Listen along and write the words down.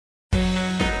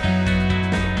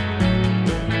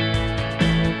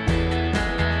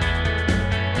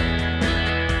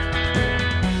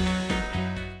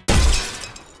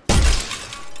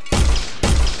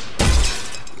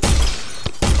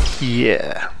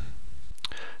Yeah.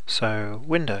 So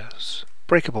windows,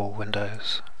 breakable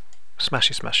windows,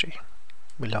 smashy smashy.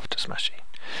 We love to smashy.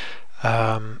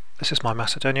 This is my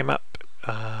Macedonia map,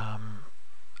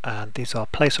 and these are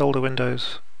placeholder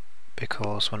windows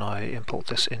because when I import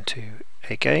this into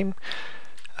a game,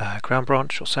 Ground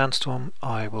Branch or Sandstorm,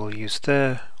 I will use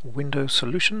their window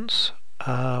solutions,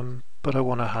 but I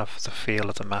want to have the feel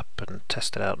of the map and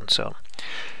test it out and so on.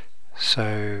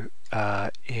 So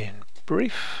in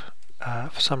brief,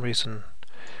 for some reason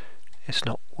it's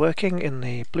not working in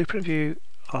the blueprint view.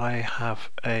 I have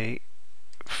a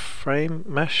frame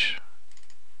mesh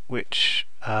which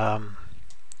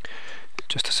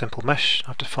just a simple mesh.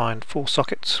 I've defined 4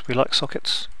 sockets. We like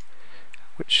sockets,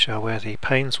 which are where the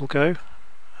panes will go.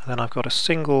 And then I've got a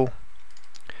single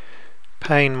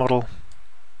pane model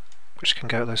which can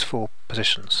go at those 4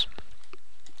 positions.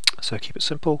 So keep it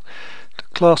simple. The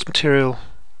glass material,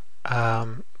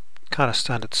 kind of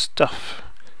standard stuff,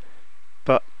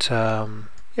 but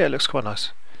yeah, it looks quite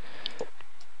nice.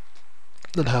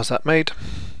 And how's that made?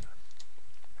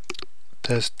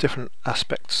 There's different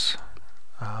aspects.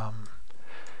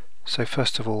 So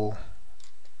first of all,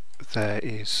 there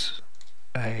is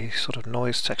a sort of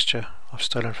noise texture I've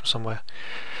stolen from somewhere,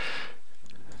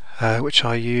 which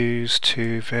I use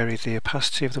to vary the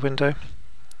opacity of the window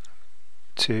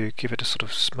to give it a sort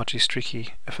of smudgy,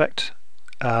 streaky effect.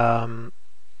 The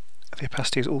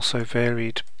opacity is also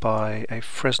varied by a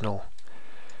Fresnel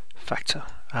factor,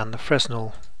 and the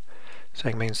Fresnel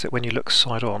thing means that when you look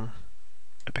side on,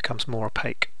 it becomes more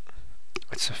opaque.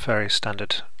 It's a very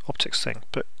standard optics thing,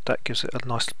 but that gives it a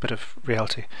nice bit of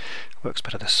reality. It works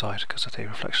better this side because of the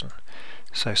reflection.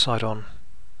 So side on,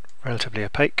 relatively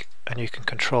opaque, and you can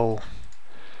control.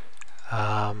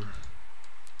 I'm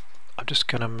just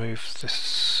going to move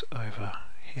this over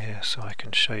here so I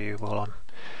can show you while I'm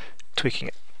tweaking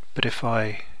it. But if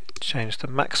I change the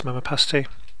maximum opacity,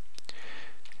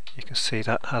 you can see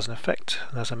that has an effect.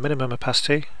 There's a minimum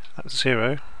opacity, that's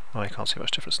 0. Well, you can't see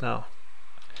much difference now.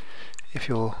 If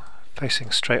you're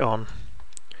facing straight on,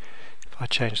 if I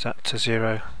change that to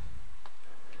 0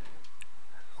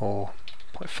 or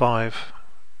 0.5,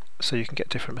 so you can get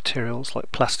different materials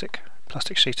like plastic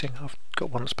sheeting. I've got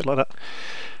one that's a bit like that.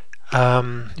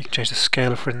 You can change the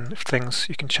scale of things.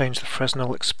 You can change the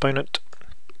Fresnel exponent.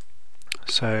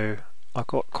 So I've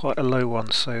got quite a low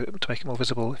one, so to make it more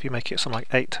visible, if you make it something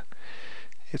like 8,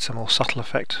 it's a more subtle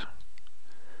effect.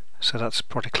 So that's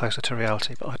probably closer to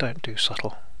reality, but I don't do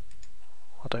subtle.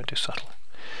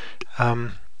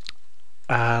 And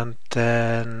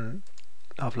then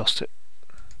I've lost it.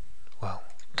 Well,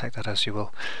 take that as you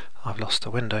will. I've lost the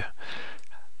window.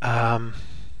 I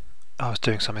was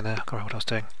doing something there, I can't remember what I was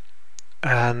doing.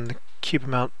 And the cube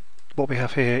amount, what we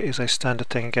have here is a standard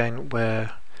thing again,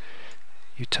 where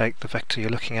you take the vector you're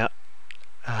looking at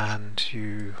and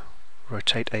you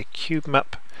rotate a cube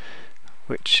map,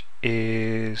 which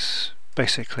is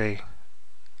basically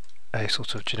a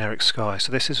sort of generic sky.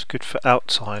 So this is good for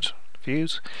outside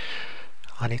views.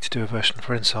 I need to do a version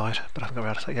for inside, but I haven't got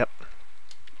around to that yet.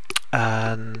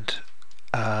 And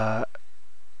there's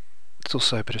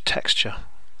also a bit of texture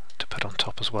to put on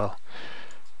top as well.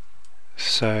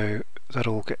 So that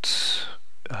all gets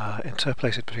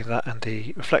interpolated between that and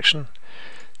the reflection.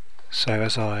 So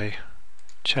as I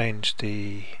change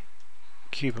the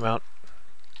cube amount,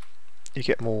 you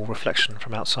get more reflection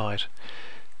from outside.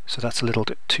 So that's a little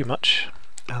bit too much.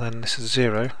 And then this is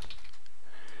 0,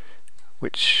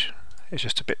 which is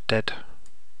just a bit dead.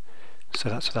 So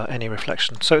that's without any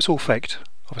reflection. So it's all faked,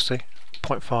 obviously.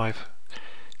 0.5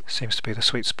 seems to be the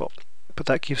sweet spot. But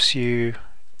that gives you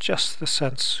just the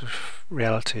sense of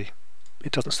reality.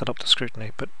 It doesn't stand up to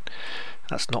scrutiny, but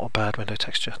that's not a bad window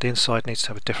texture. The inside needs to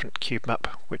have a different cube map,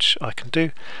 which I can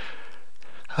do.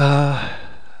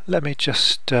 Let me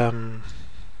just do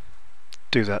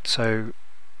that. So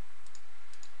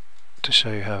to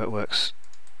show you how it works.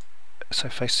 So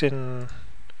face in,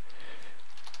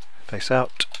 face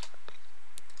out,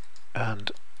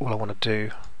 and all I want to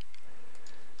do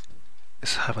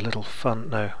is have a little fun.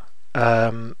 No,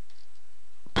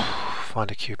 find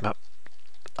a cube map.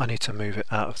 I need to move it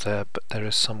out of there, but there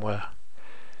is somewhere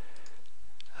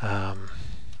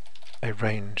a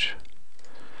range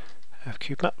of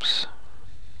cube maps.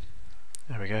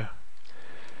 There we go.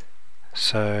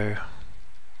 So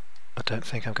I don't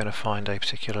think I'm going to find a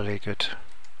particularly good.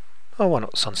 Oh, why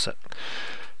not sunset?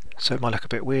 So it might look a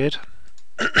bit weird,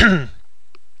 but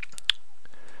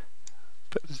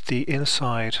the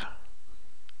inside.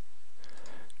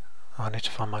 I need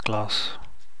to find my glass.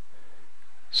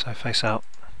 So face out.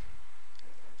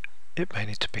 It may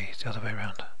need to be the other way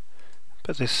around,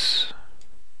 but this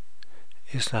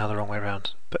is now the wrong way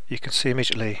around, but you can see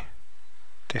immediately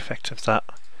the effect of that.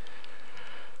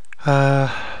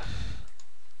 I'd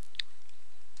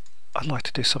like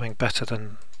to do something better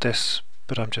than this,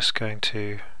 but I'm just going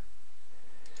to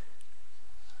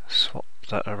swap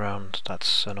that around.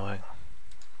 That's annoying.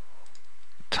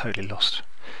 Totally lost.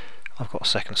 I've got a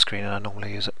second screen and I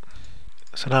normally use it.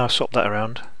 So now I've swapped that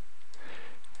around.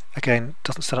 Again,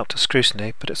 doesn't set up to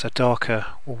scrutiny, but it's a darker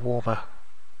or warmer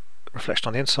reflection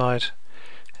on the inside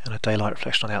and a daylight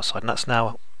reflection on the outside, and that's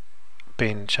now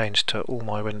been changed to all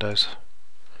my windows.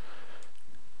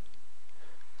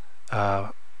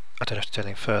 I don't have to do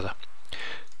anything further.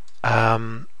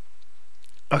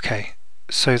 Okay,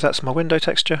 so that's my window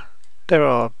texture. There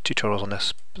are tutorials on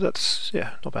this, but that's,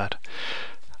 yeah, not bad.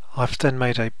 I've then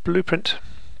made a blueprint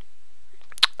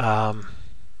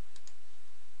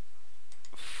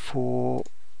for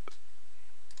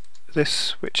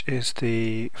this, which is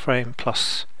the frame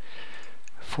plus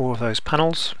 4 of those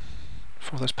panels,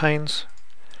 4 of those panes.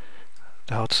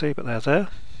 They're hard to see, but they're there.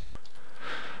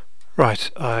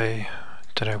 Right, I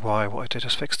don't know why what I did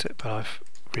just fixed it, but I've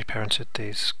reparented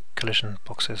these collision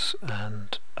boxes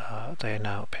and they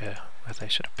now appear where they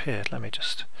should appear. Let me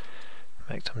just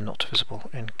make them not visible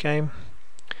in game.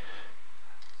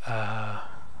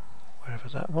 Wherever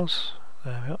that was,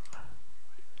 there we are.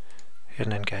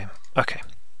 Hidden in game. Okay.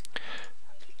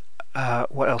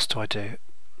 What else do I do?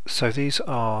 So these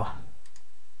are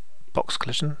box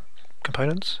collision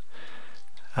components,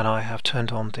 and I have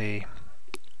turned on the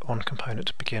on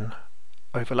component begin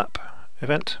overlap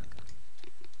event.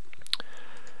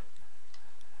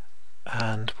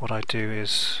 And what I do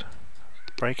is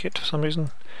break it for some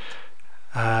reason.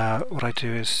 What I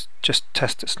do is just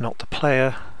test it's not the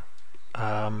player.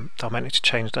 I might need to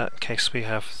change that in case we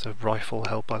have the rifle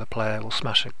held by the player. We'll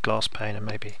smash a glass pane and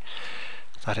maybe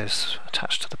that is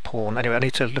attached to the pawn. Anyway, I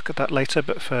need to look at that later,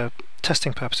 but for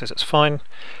testing purposes it's fine.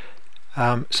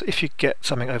 So if you get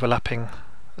something overlapping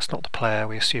that's not the player,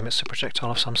 we assume it's a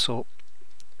projectile of some sort,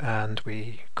 and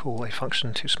we call a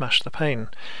function to smash the pane,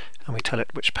 and we tell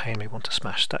it which pane we want to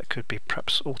smash. That could be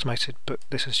perhaps automated, but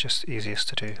this is just easiest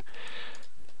to do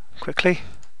quickly.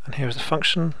 And here is the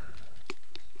function,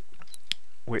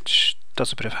 which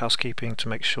does a bit of housekeeping to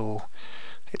make sure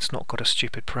it's not got a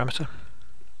stupid parameter.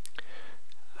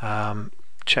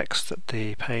 Checks that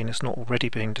the pane is not already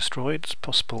being destroyed. It's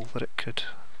possible that it could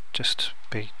just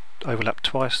be overlapped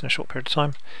twice in a short period of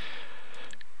time.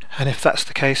 And if that's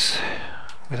the case,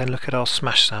 we then look at our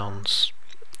smash sounds.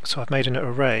 So I've made an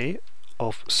array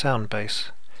of sound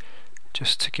base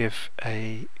just to give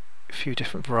a few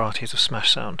different varieties of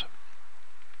smash sound.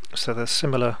 So there's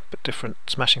similar but different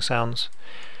smashing sounds.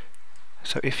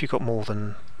 So if you've got more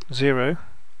than 0,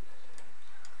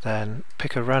 then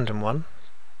pick a random one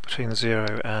between the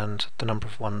 0 and the number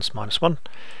of ones minus 1.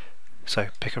 So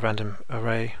pick a random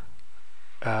array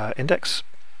index,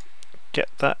 get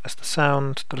that as the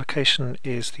sound. The location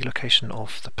is the location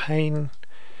of the pane.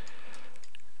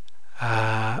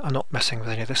 I'm not messing with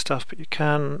any of this stuff, but you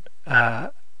can,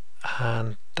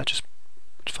 and that just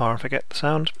fire and forget the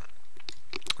sound.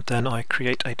 Then I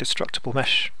create a Destructible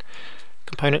Mesh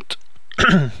component.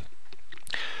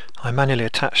 I manually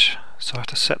attach, so I have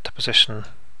to set the position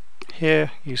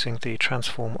here using the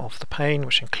transform of the pane,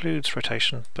 which includes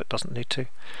rotation but doesn't need to.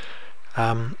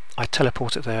 I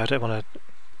teleport it there. I don't want to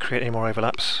create any more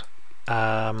overlaps.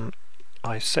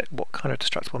 I set what kind of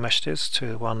destructible mesh it is to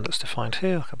the one that's defined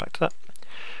here. I'll come back to that.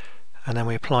 And then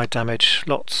we apply damage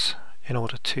lots in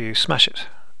order to smash it,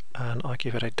 and I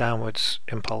give it a downwards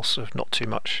impulse of not too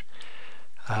much.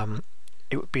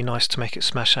 It would be nice to make it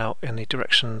smash out in the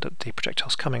direction that the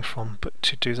projectile's coming from, but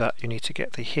to do that you need to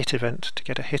get the hit event. To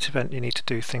get a hit event you need to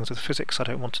do things with physics I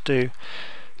don't want to do,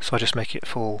 so I just make it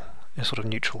fall in sort of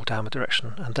neutral downward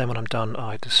direction, and then when I'm done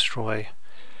I destroy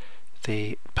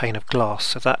the pane of glass,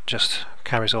 so that just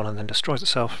carries on and then destroys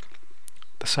itself.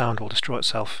 The sound will destroy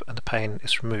itself and the pane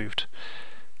is removed.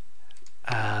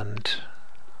 And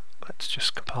let's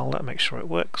just compile that, make sure it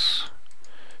works.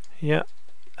 Yeah,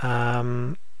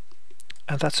 and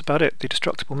that's about it, the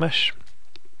destructible mesh.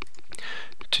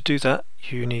 To do that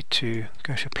you need to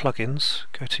go to your plugins,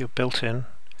 go to your built-in,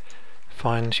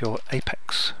 find your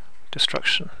Apex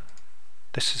destruction.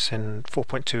 This is in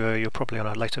 4.20, you're probably on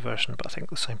a later version, but I think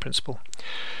the same principle.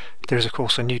 There is of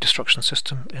course a new destruction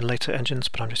system in later engines,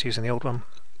 but I'm just using the old one.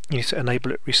 You need to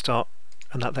enable it, restart,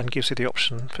 and that then gives you the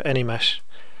option for any mesh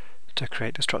to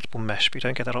create destructible mesh, but you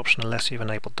don't get that option unless you've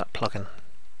enabled that plugin.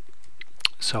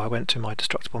 So I went to my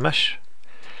destructible mesh,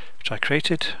 which I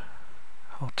created.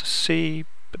 Hard to see,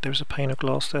 but there's a pane of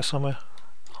glass there somewhere,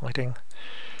 hiding.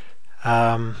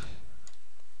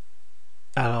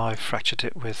 and I've fractured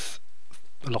it with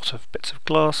a lot of bits of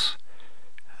glass,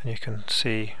 and you can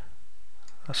see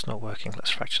that's not working. Let's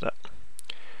fracture that.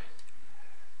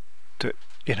 Do it,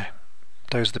 you know,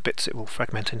 those are the bits it will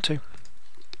fragment into.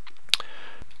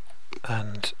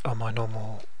 And on my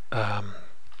normal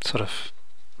sort of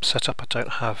setup, I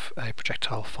don't have a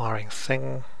projectile firing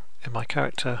thing in my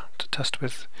character to test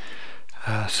with,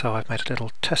 so I've made a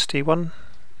little testy one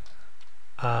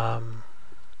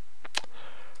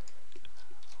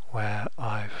where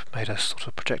I've made a sort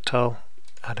of projectile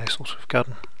and a sort of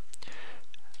gun,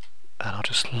 and I'll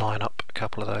just line up a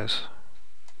couple of those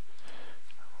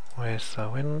with the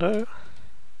window.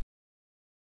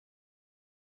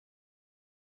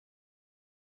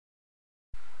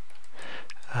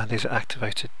 And these are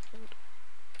activated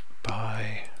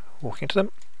by walking to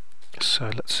them, so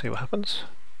let's see what happens.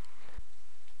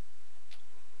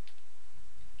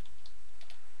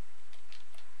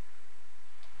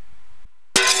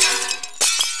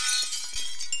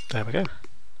 There we go.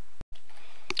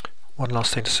 One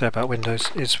last thing to say about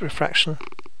Windows is refraction,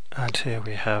 and here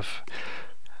we have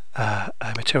a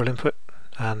material input,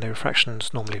 and the refraction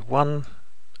is normally 1.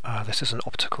 This is an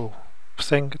optical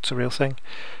thing, it's a real thing,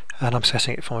 and I'm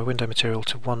setting it for my window material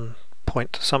to 1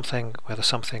 point something, where the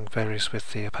something varies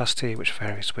with the opacity, which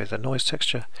varies with the noise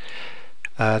texture.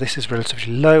 This is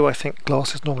relatively low. I think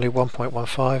glass is normally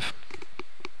 1.15,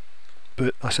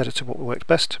 but I set it to what worked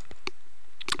best.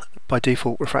 By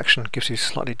default, refraction gives you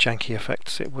slightly janky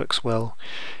effects. It works well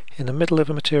in the middle of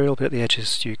a material, but at the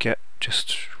edges you get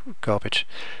just garbage.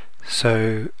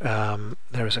 So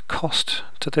there is a cost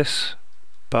to this,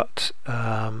 but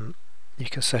you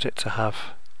can set it to have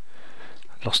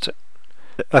lost it.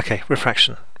 Okay,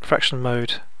 refraction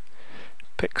mode,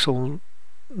 pixel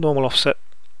normal offset,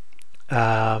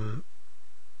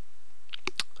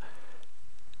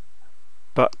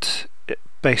 but it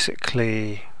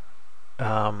basically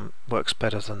works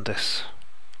better than this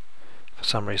for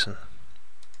some reason.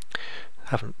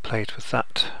 Haven't played with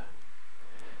that.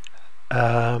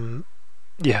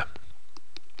 Yeah,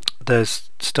 there's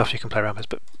stuff you can play around with,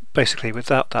 but basically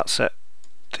without that set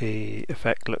the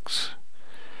effect looks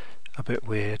a bit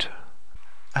weird.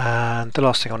 And the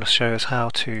last thing I want to show is how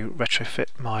to retrofit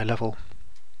my level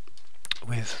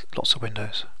with lots of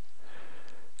windows.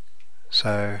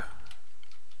 So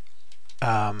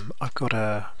I've got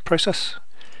a process.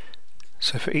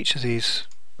 So for each of these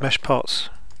mesh parts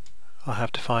I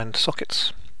have defined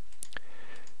sockets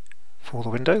for the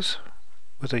windows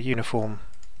with a uniform,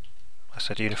 I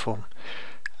said uniform,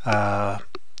 Y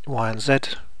and Z.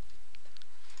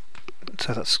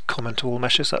 So that's common to all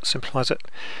meshes, that simplifies it.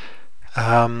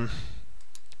 And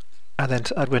then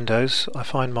to add windows, I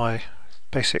find my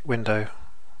basic window,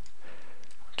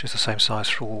 which is the same size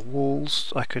for all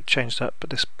walls. I could change that, but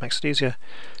this makes it easier.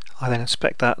 I then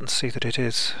inspect that and see that it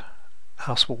is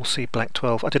house wall C blank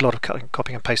 12. I did a lot of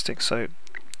copying and pasting, so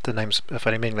the names are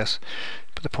fairly meaningless,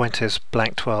 but the point is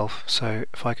blank 12. So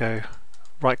if I go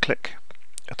right click,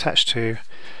 attach to,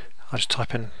 I just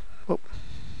type in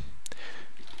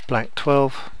blank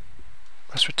 12,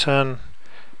 let's return,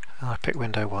 and I pick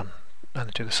window 1, and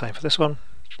I do the same for this one,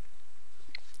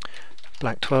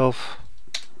 blank 12,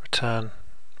 return,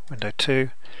 window 2.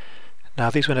 Now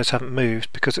these windows haven't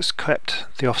moved because it's kept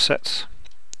the offsets,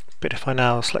 but if I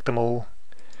now select them all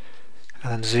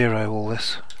and then 0 all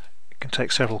this, it can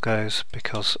take several goes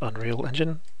because Unreal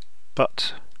Engine,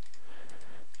 but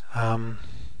there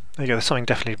you go, there's something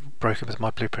definitely broken with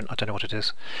my blueprint, I don't know what it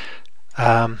is.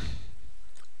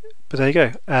 But there you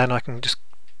go, and I can just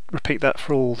repeat that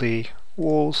for all the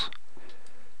walls.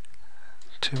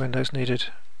 2 windows needed,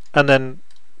 and then,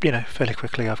 you know, fairly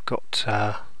quickly I've got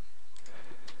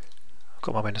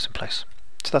my windows in place.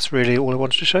 So that's really all I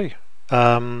wanted to show you,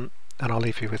 and I'll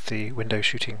leave you with the window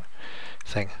shooting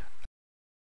thing.